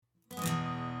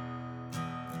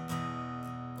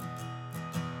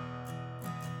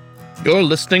You're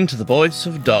listening to The Voice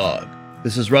of Dog.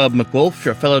 This is Rob McWolf,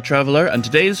 your fellow traveler, and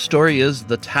today's story is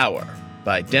The Tower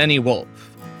by Danny Wolf,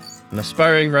 an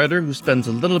aspiring writer who spends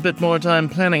a little bit more time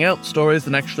planning out stories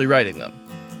than actually writing them.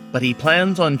 But he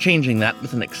plans on changing that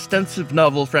with an extensive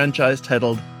novel franchise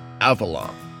titled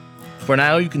Avalon. For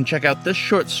now, you can check out this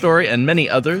short story and many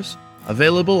others,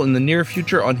 available in the near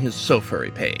future on his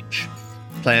SoFurry page.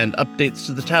 Planned updates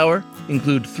to The Tower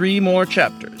include 3 more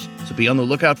chapters, so be on the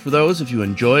lookout for those if you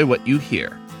enjoy what you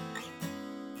hear.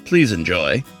 Please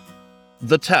enjoy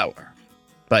The Tower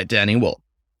by Danny Wolf.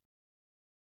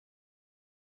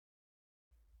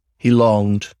 He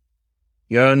longed,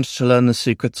 yearned to learn the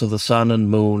secrets of the sun and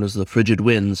moon as the frigid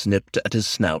winds nipped at his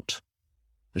snout.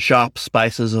 The sharp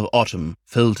spices of autumn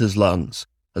filled his lungs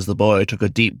as the boy took a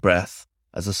deep breath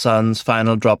as the sun's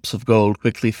final drops of gold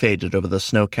quickly faded over the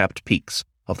snow-capped peaks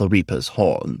of the Reaper's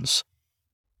Horns.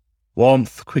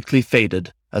 Warmth quickly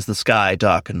faded as the sky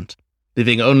darkened,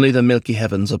 leaving only the milky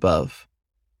heavens above.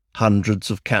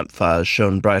 Hundreds of campfires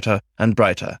shone brighter and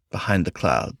brighter behind the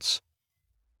clouds.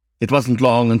 It wasn't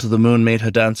long until the moon made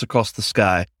her dance across the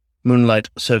sky, moonlight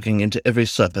soaking into every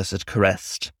surface it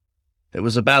caressed. It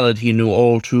was a ballad he knew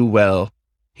all too well.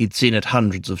 He'd seen it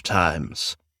hundreds of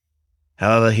times.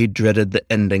 However, he dreaded the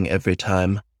ending every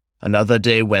time. Another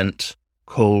day went,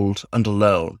 cold and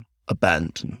alone,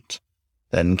 abandoned.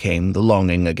 Then came the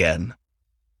longing again.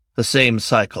 The same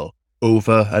cycle,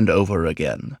 over and over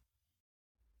again.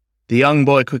 The young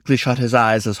boy quickly shut his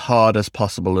eyes as hard as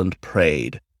possible and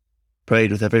prayed.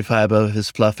 Prayed with every fiber of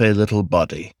his fluffy little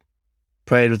body.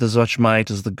 Prayed with as much might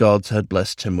as the gods had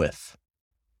blessed him with.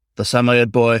 The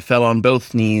Samoyed boy fell on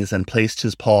both knees and placed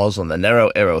his paws on the narrow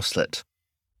arrow slit.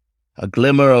 A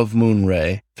glimmer of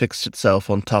moonray fixed itself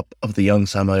on top of the young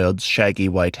Samoyed's shaggy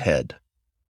white head.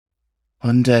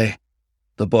 "One day,"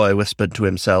 the boy whispered to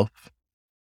himself.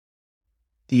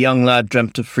 The young lad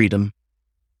dreamt of freedom.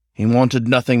 He wanted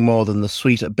nothing more than the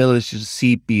sweet ability to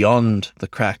see beyond the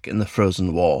crack in the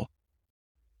frozen wall.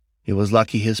 He was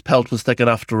lucky his pelt was thick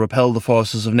enough to repel the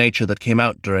forces of nature that came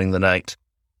out during the night.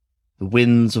 The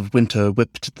winds of winter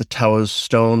whipped at the tower's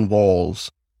stone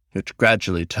walls, which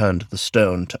gradually turned the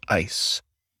stone to ice.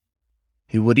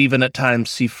 He would even at times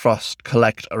see frost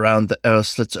collect around the arrow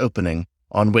slit's opening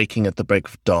on waking at the break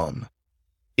of dawn.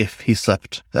 If he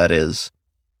slept, that is.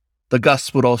 The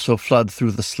gusts would also flood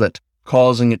through the slit,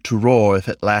 causing it to roar if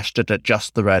it lashed it at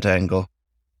just the right angle.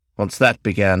 Once that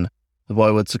began, the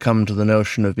boy would succumb to the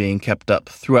notion of being kept up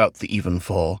throughout the even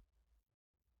fall.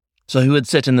 So he would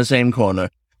sit in the same corner,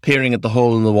 peering at the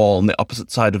hole in the wall on the opposite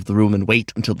side of the room and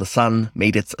wait until the sun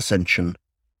made its ascension.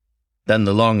 Then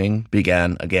the longing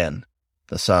began again.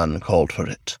 The sun called for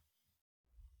it.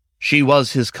 She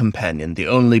was his companion, the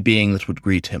only being that would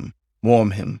greet him,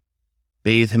 warm him,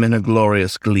 bathe him in a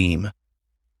glorious gleam.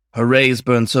 Her rays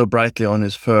burned so brightly on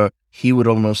his fur he would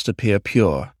almost appear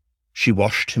pure. She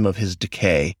washed him of his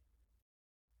decay.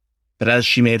 But as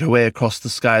she made her way across the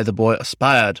sky, the boy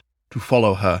aspired to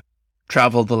follow her,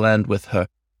 travel the land with her,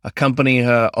 accompany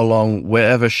her along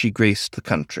wherever she graced the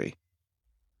country.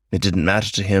 It didn't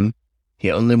matter to him. He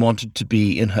only wanted to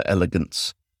be in her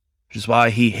elegance, which is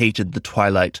why he hated the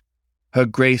twilight. Her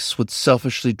grace would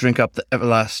selfishly drink up the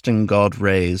everlasting god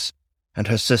rays, and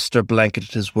her sister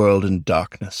blanketed his world in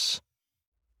darkness.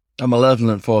 A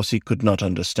malevolent force he could not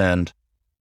understand.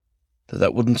 Though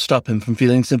that wouldn't stop him from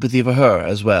feeling sympathy for her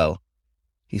as well.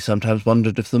 He sometimes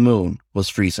wondered if the moon was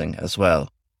freezing as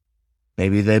well.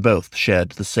 Maybe they both shared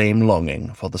the same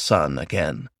longing for the sun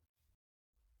again.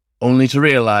 Only to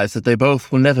realize that they both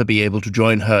will never be able to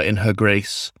join her in her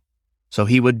grace. So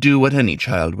he would do what any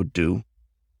child would do.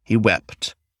 He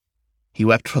wept. He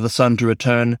wept for the sun to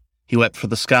return. He wept for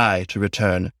the sky to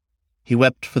return. He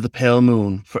wept for the pale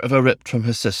moon forever ripped from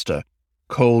her sister,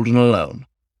 cold and alone,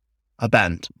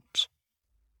 abandoned.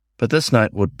 But this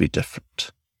night would be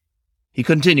different. He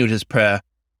continued his prayer.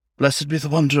 "Blessed be the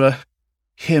wanderer.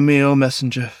 Hear me, O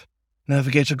messenger,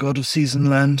 navigator god of seas and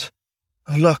land,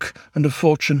 of luck and of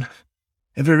fortune.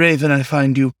 Every raven I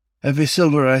find you, every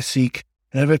silver I seek,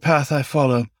 and every path I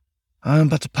follow. I am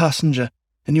but a passenger,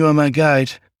 and you are my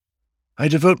guide. I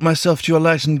devote myself to your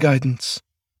light and guidance."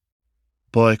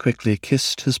 The boy quickly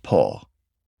kissed his paw.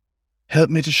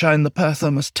 "Help me to shine the path I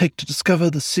must take to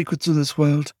discover the secrets of this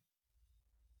world.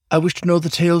 I wish to know the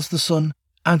tales the sun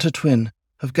and her twin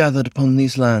have gathered upon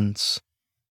these lands."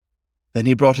 Then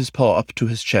he brought his paw up to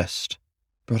his chest,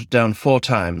 brought it down 4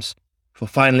 times, before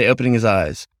finally opening his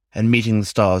eyes and meeting the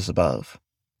stars above.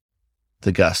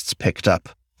 The gusts picked up.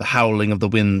 The howling of the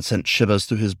wind sent shivers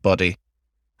through his body,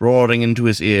 roaring into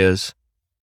his ears.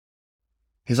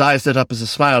 His eyes lit up as a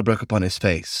smile broke upon his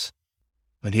face.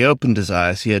 When he opened his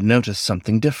eyes, he had noticed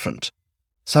something different.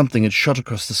 Something had shot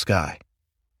across the sky.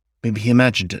 Maybe he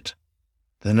imagined it.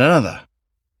 Then another.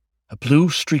 A blue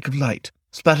streak of light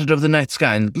splattered over the night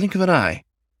sky in the blink of an eye.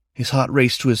 His heart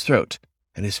raced to his throat,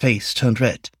 and his face turned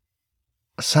red.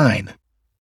 A sign.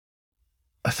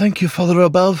 "I thank you, Father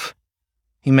above,"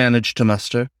 he managed to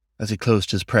muster as he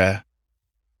closed his prayer.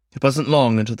 It wasn't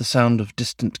long until the sound of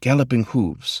distant galloping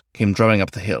hooves came drumming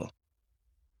up the hill.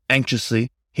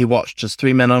 Anxiously, he watched as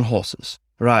 3 men on horses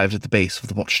arrived at the base of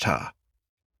the watchtower.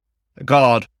 A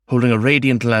guard, holding a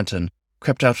radiant lantern,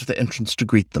 crept out of the entrance to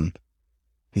greet them.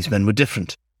 These men were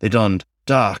different. They donned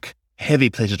dark,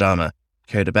 heavy-plated armor,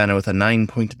 carried a banner with a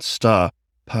 9-pointed star,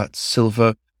 parts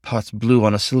silver, parts blue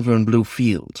on a silver and blue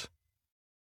field.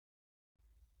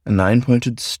 A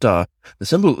 9-pointed star, the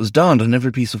symbol was donned on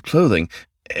every piece of clothing,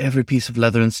 every piece of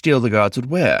leather and steel the guards would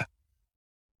wear.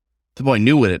 The boy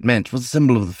knew what it meant. It was a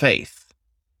symbol of the faith.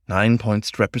 9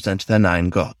 points to represent their 9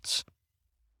 gods.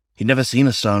 He'd never seen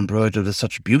a star embroidered with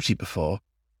such beauty before.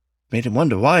 It made him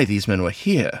wonder why these men were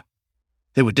here.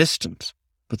 They were distant,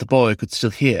 but the boy could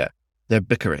still hear their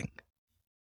bickering.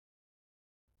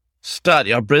 "Start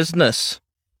your business,"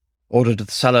 ordered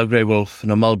the sallow grey wolf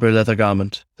in a mulberry leather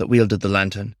garment that wielded the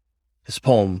lantern, his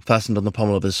palm fastened on the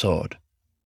pommel of his sword.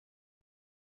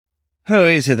 "Oh,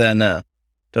 easy there now.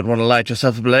 Don't want to light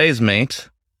yourself ablaze, mate."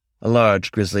 A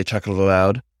large grizzly chuckled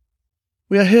aloud.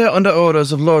 "We are here under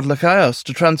orders of Lord Lachios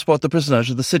to transport the prisoner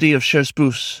to the city of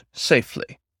Shersbus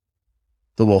safely."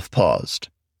 The wolf paused.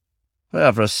 "We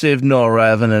have received no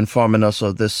raven informing us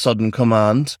of this sudden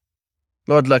command.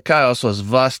 Lord Lachios was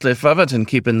vastly fervent in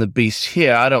keeping the beast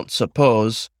here, I don't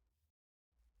suppose."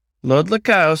 "Lord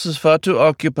Lachios is far too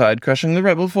occupied crushing the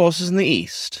rebel forces in the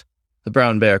east," the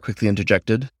brown bear quickly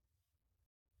interjected.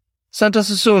 "Sent us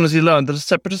as soon as he learned that a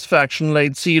separatist faction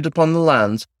laid siege upon the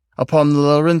lands upon the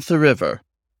Larintha River.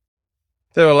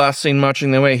 They were last seen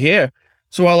marching their way here,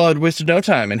 so our lord wasted no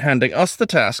time in handing us the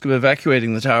task of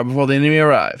evacuating the tower before the enemy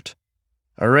arrived.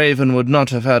 A raven would not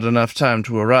have had enough time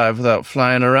to arrive without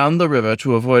flying around the river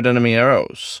to avoid enemy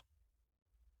arrows,"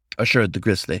 assured the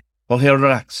grizzly, while he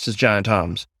relaxed his giant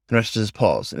arms and rested his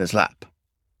paws in his lap.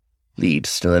 Lead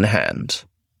still in hand.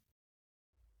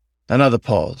 Another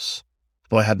pause. The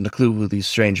boy hadn't a clue who these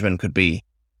strange men could be.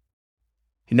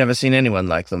 He'd never seen anyone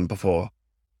like them before.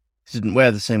 He didn't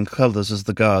wear the same colours as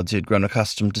the guards he had grown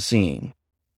accustomed to seeing.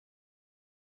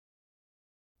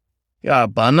 "Ya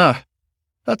banner,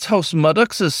 that's House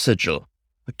Muddox's sigil,"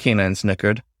 the canine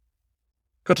snickered.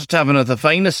 "Got a tavern of the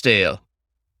finest ale."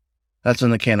 That's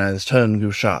when the canine's tone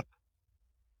grew sharp.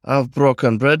 "I've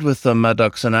broken bread with the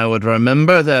Muddox, and I would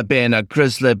remember there being a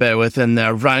grizzly bear within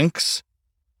their ranks,"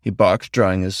 he barked,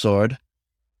 drawing his sword.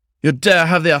 "You dare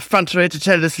have the effrontery to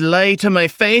tell this lie to my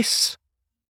face?"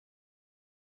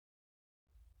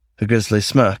 The grizzly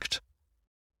smirked.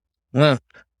 "Well,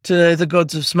 today the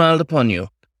gods have smiled upon you,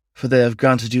 for they have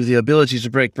granted you the ability to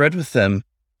break bread with them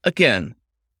again."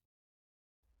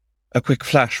 A quick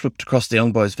flash whipped across the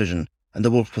young boy's vision, and the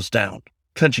wolf was down,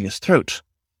 clenching his throat.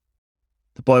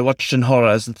 The boy watched in horror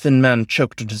as the thin man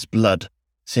choked on his blood,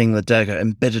 seeing the dagger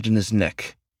embedded in his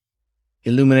neck,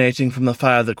 illuminating from the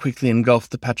fire that quickly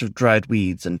engulfed the patch of dried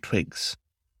weeds and twigs.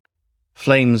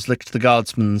 Flames licked the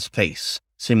guardsman's face,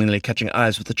 seemingly catching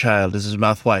eyes with the child as his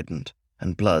mouth widened,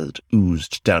 and blood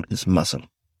oozed down his muzzle.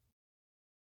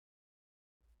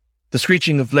 The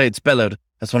screeching of blades bellowed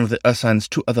as one of the Ursine's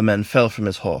 2 other men fell from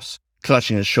his horse,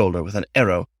 clutching his shoulder with an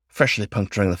arrow freshly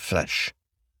puncturing the flesh.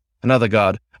 Another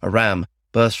guard, a ram,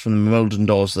 burst from the molten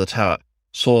doors of the tower,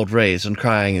 sword raised and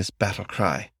crying his battle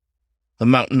cry. The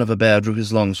mountain of a bear drew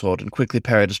his longsword and quickly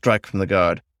parried a strike from the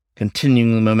guard,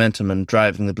 continuing the momentum and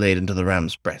driving the blade into the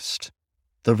ram's breast,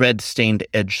 the red-stained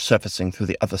edge surfacing through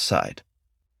the other side.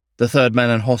 The third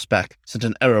man on horseback sent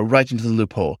an arrow right into the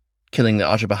loophole, killing the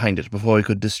archer behind it before he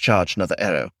could discharge another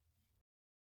arrow.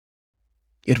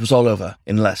 It was all over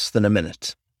in less than a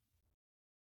minute.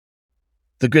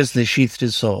 The grizzly sheathed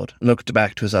his sword and looked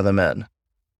back to his other men.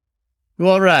 "You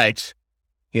all right?"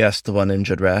 he asked the one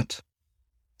injured rat.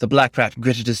 The black rat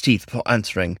gritted his teeth before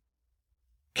answering.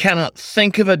 "Cannot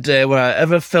think of a day where I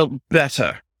ever felt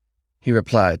better," he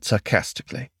replied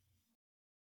sarcastically.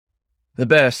 The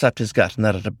bear slapped his gut and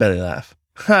let out a belly laugh.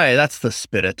 "Aye, that's the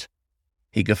spirit,"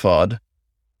 he guffawed.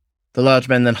 The large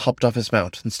man then hopped off his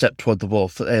mount and stepped toward the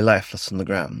wolf that lay lifeless on the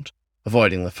ground,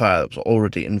 avoiding the fire that was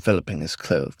already enveloping his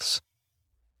clothes.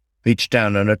 Reached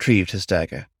down and retrieved his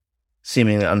dagger,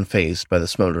 seemingly unfazed by the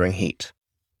smouldering heat.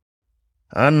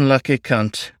 "Unlucky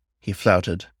cunt," he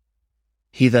flouted.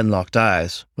 He then locked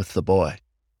eyes with the boy.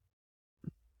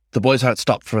 The boy's heart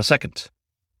stopped for a second.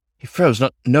 He froze,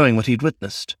 not knowing what he'd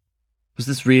witnessed. Was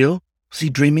this real? Was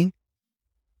he dreaming?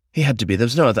 He had to be. There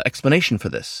was no other explanation for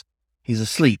this. He's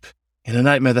asleep, in a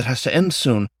nightmare that has to end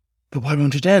soon. But why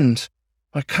won't it end?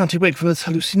 Why can't he wake from this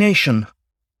hallucination?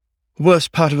 The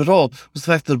worst part of it all was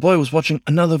the fact that the boy was watching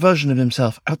another version of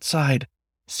himself outside,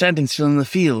 standing still in the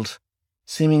field,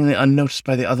 seemingly unnoticed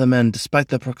by the other men despite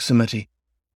their proximity.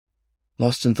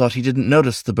 Lost in thought, he didn't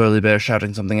notice the burly bear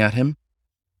shouting something at him.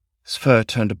 His fur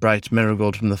turned a bright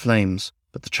marigold from the flames,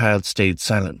 but the child stayed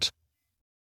silent.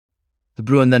 The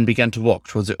Bruin then began to walk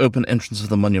towards the open entrance of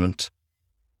the monument.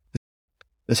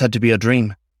 This had to be a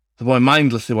dream. The boy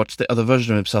mindlessly watched the other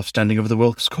version of himself standing over the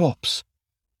wolf's corpse,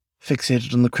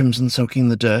 fixated on the crimson soaking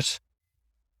the dirt,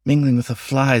 mingling with the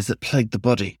flies that plagued the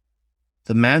body.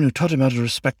 The man who taught him how to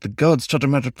respect the gods, taught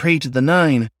him how to pray to the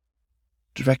Nine,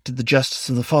 directed the justice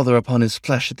of the Father upon his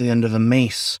flesh at the end of a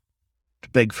mace, to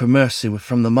beg for mercy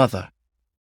from the Mother.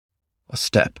 A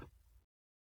step.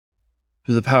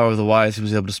 Through the power of the wise he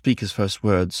was able to speak his first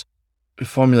words,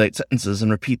 reformulate sentences and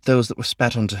repeat those that were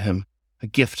spat onto him, a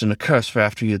gift and a curse, for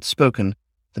after he had spoken,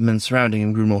 the men surrounding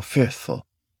him grew more fearful.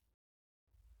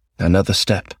 Another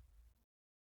step.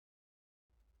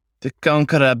 "The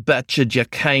Conqueror butchered your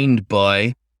kind,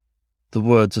 boy." The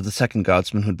words of the second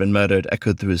guardsman who had been murdered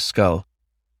echoed through his skull.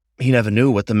 He never knew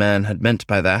what the man had meant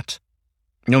by that,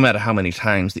 no matter how many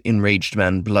times the enraged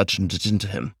man bludgeoned it into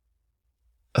him.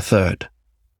 A third.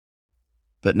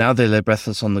 But now they lay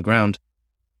breathless on the ground.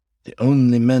 The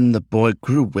only men the boy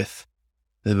grew with.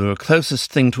 They were the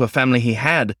closest thing to a family he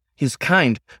had, his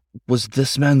kind. Was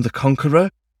this man the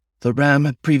Conqueror the ram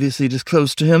had previously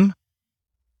disclosed to him?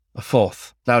 A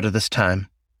fourth, louder this time.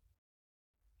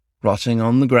 Rotting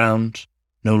on the ground,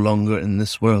 no longer in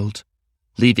this world,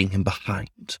 leaving him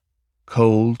behind,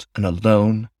 cold and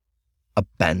alone,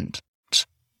 abandoned.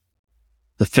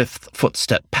 The fifth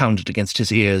footstep pounded against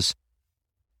his ears.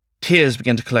 Tears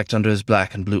began to collect under his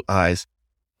black and blue eyes.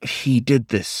 He did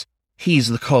this. He's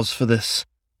the cause for this.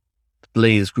 The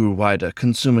blaze grew wider,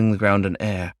 consuming the ground and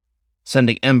air,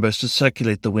 sending embers to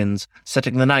circulate the winds,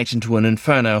 setting the night into an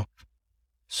inferno.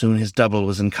 Soon his double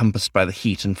was encompassed by the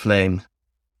heat and flame.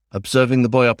 Observing the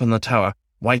boy up on the tower,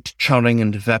 white charring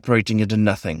and evaporating into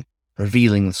nothing,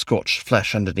 revealing the scorched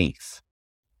flesh underneath.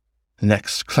 The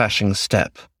next clashing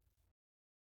step.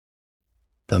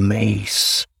 "The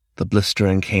mace," the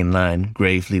blistering cane line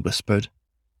gravely whispered.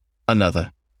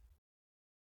 Another.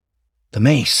 "The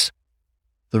mace."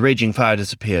 The raging fire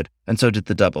disappeared, and so did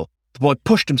the double. The boy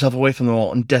pushed himself away from the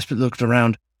wall and desperately looked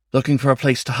around, looking for a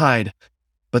place to hide.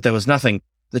 But there was nothing.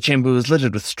 The chamber was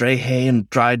littered with stray hay and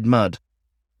dried mud.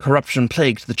 Corruption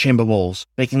plagued the chamber walls,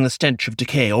 making the stench of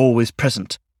decay always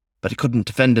present. But he couldn't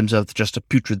defend himself with just a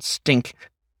putrid stink.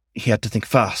 He had to think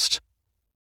fast.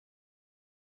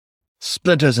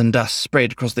 Splinters and dust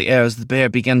sprayed across the air as the bear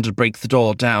began to break the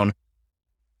door down.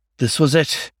 This was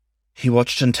it. He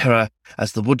watched in terror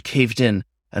as the wood caved in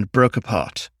and broke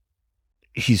apart.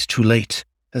 He's too late.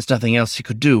 There's nothing else he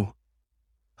could do.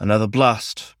 Another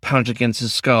blast pounded against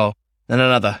his skull, then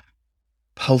another.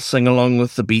 Pulsing along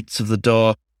with the beats of the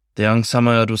door, the young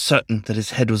Samoyed was certain that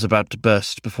his head was about to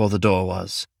burst before the door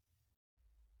was.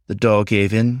 The door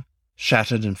gave in,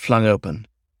 shattered and flung open,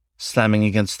 slamming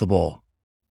against the wall.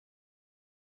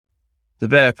 The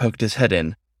bear poked his head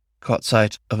in, caught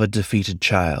sight of a defeated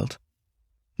child,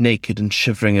 naked and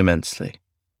shivering immensely.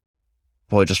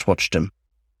 The boy just watched him,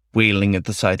 wailing at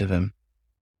the sight of him.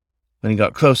 When he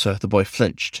got closer, the boy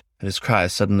flinched, and his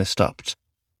cries suddenly stopped.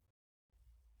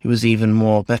 He was even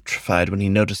more petrified when he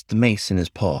noticed the mace in his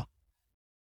paw.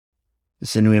 The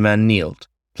sinewy man kneeled,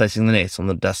 placing the mace on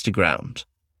the dusty ground.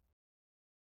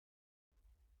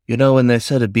 "You know, when they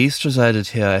said a beast resided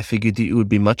here, I figured that you would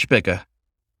be much bigger."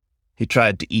 He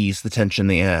tried to ease the tension in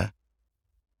the air.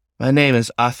 "My name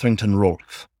is Arthrington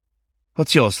Rolfe.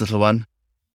 What's yours, little one?"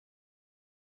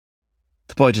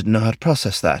 The boy didn't know how to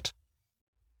process that.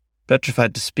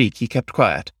 Petrified to speak, he kept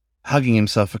quiet, hugging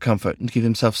himself for comfort and to give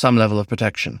himself some level of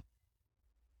protection.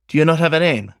 "Do you not have a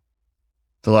name?"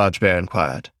 the large bear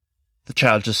inquired. The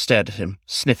child just stared at him,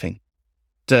 sniffing.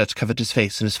 Dirt covered his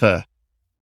face and his fur.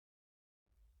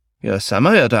 "You're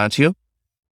Samoyed, aren't you?"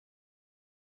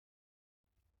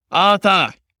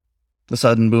 "Arthur!" The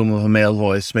sudden boom of a male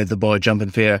voice made the boy jump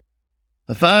in fear.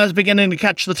 "The fire's beginning to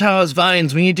catch the tower's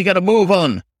vines. We need to get a move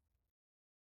on."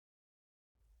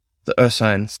 The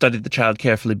Ursine studied the child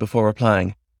carefully before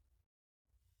replying.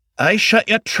 "I shut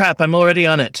your trap. I'm already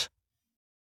on it."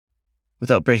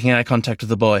 Without breaking eye contact with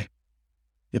the boy.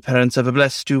 "Your parents ever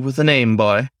blessed you with a name,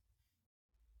 boy?"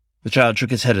 The child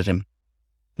shook his head at him.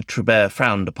 The true bear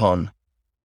frowned upon.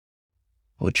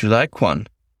 "Would you like one?"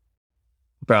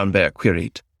 The brown bear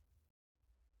queried.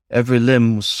 Every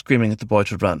limb was screaming at the boy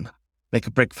to run, make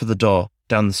a break for the door,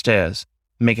 down the stairs,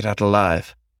 make it out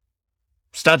alive.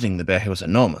 Studying the bear, he was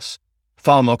enormous,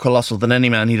 far more colossal than any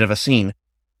man he'd ever seen.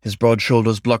 His broad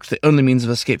shoulders blocked the only means of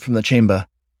escape from the chamber.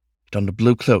 He donned a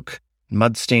blue cloak and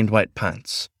mud-stained white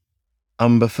pants.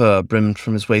 Umber fur brimmed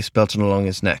from his waist belt and along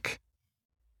his neck.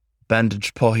 The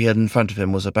bandaged paw he had in front of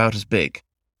him was about as big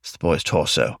as the boy's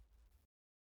torso.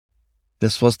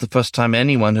 This was the first time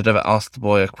anyone had ever asked the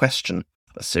boy a question,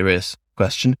 a serious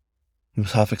question. He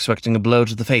was half expecting a blow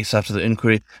to the face after the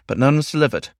inquiry, but none was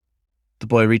delivered. The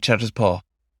boy reached out his paw,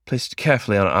 placed it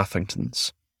carefully on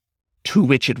Arthington's, to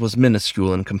which it was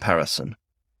minuscule in comparison.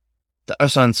 The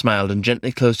Urson smiled and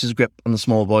gently closed his grip on the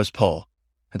small boy's paw,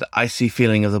 and the icy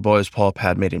feeling of the boy's paw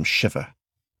pad made him shiver.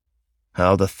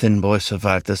 How the thin boy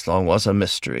survived this long was a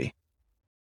mystery.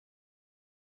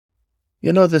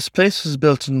 You know, this place was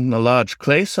built in a large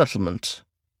clay settlement.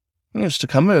 I used to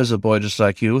come here as a boy just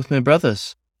like you with my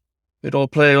brothers. We'd all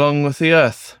play along with the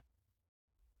earth.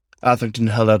 Arthington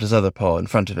held out his other paw in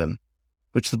front of him,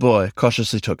 which the boy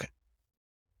cautiously took.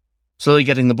 Slowly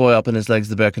getting the boy up on his legs,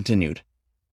 the bear continued.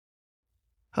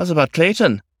 How's about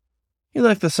Clayton? You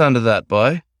like the sound of that,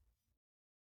 boy?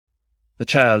 The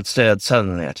child stared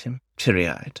sullenly at him,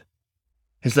 teary-eyed.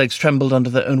 His legs trembled under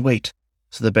their own weight,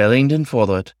 so the bear leaned in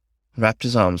forward and wrapped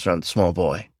his arms around the small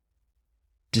boy.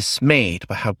 Dismayed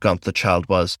by how gaunt the child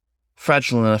was,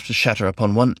 fragile enough to shatter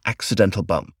upon one accidental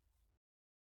bump.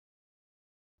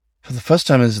 For the first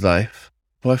time in his life,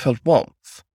 the boy felt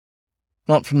warmth.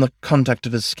 Not from the contact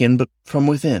of his skin, but from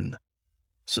within,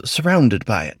 surrounded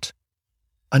by it.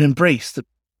 An embrace that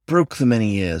broke the many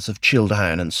years of chilled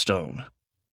iron and stone.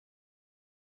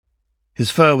 His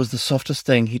fur was the softest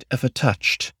thing he'd ever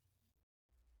touched.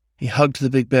 He hugged the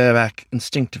big bear back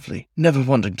instinctively, never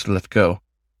wanting to let go,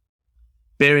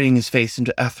 burying his face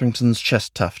into Arthington's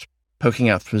chest tuft, poking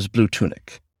out from his blue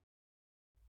tunic.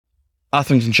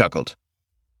 Arthington chuckled.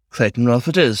 Clayton Rolfe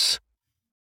it is.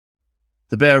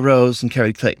 The bear rose and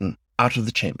carried Clayton out of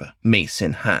the chamber, mace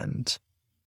in hand.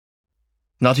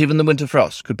 Not even the winter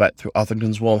frost could bite through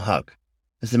Arthington's warm hug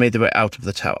as they made their way out of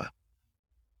the tower.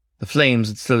 The flames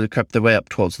had slowly crept their way up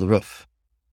towards the roof,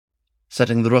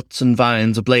 setting the roots and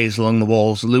vines ablaze along the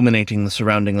walls, illuminating the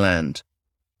surrounding land,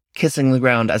 kissing the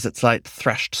ground as its light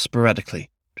thrashed sporadically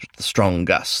to the strong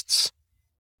gusts.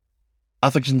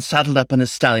 Arthington saddled up on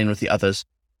his stallion with the others.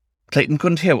 Clayton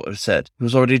couldn't hear what was said. He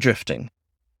was already drifting.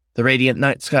 The radiant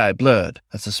night sky blurred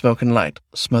as the smoke and light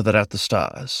smothered out the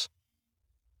stars.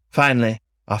 Finally,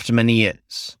 after many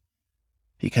years,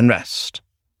 he can rest.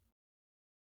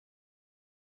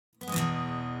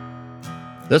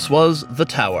 This was The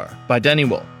Tower by Danny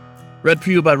Wolf, read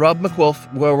for you by Rob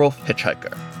McWolf, Werewolf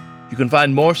Hitchhiker. You can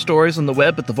find more stories on the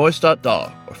web at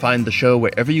thevoice.dog or find the show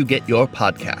wherever you get your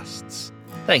podcasts.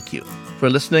 Thank you for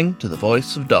listening to The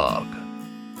Voice of Dog.